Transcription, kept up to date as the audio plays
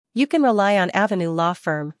You can rely on Avenue Law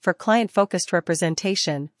Firm for client-focused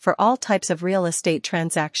representation for all types of real estate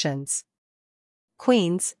transactions.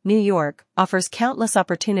 Queens, New York, offers countless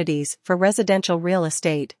opportunities for residential real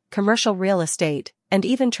estate, commercial real estate, and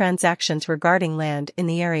even transactions regarding land in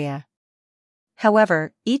the area.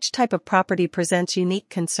 However, each type of property presents unique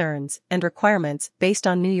concerns and requirements based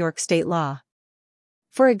on New York state law.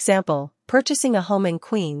 For example, purchasing a home in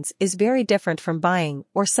Queens is very different from buying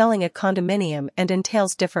or selling a condominium and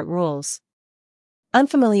entails different rules.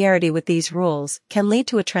 Unfamiliarity with these rules can lead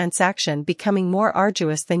to a transaction becoming more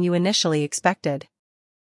arduous than you initially expected.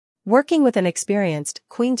 Working with an experienced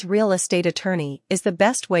Queens real estate attorney is the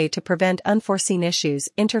best way to prevent unforeseen issues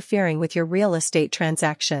interfering with your real estate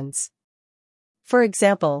transactions. For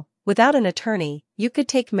example, without an attorney, you could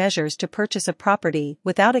take measures to purchase a property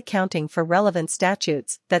without accounting for relevant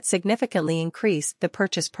statutes that significantly increase the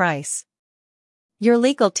purchase price. Your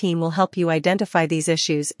legal team will help you identify these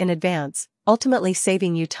issues in advance, ultimately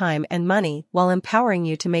saving you time and money while empowering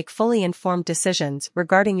you to make fully informed decisions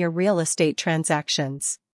regarding your real estate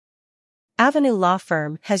transactions. Avenue Law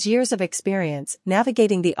Firm has years of experience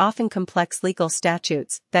navigating the often complex legal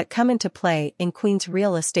statutes that come into play in Queens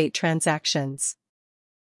real estate transactions.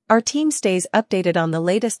 Our team stays updated on the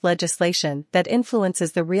latest legislation that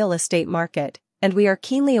influences the real estate market, and we are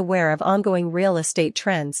keenly aware of ongoing real estate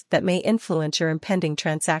trends that may influence your impending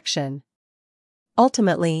transaction.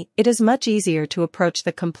 Ultimately, it is much easier to approach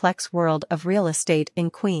the complex world of real estate in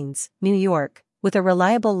Queens, New York, with a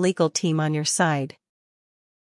reliable legal team on your side.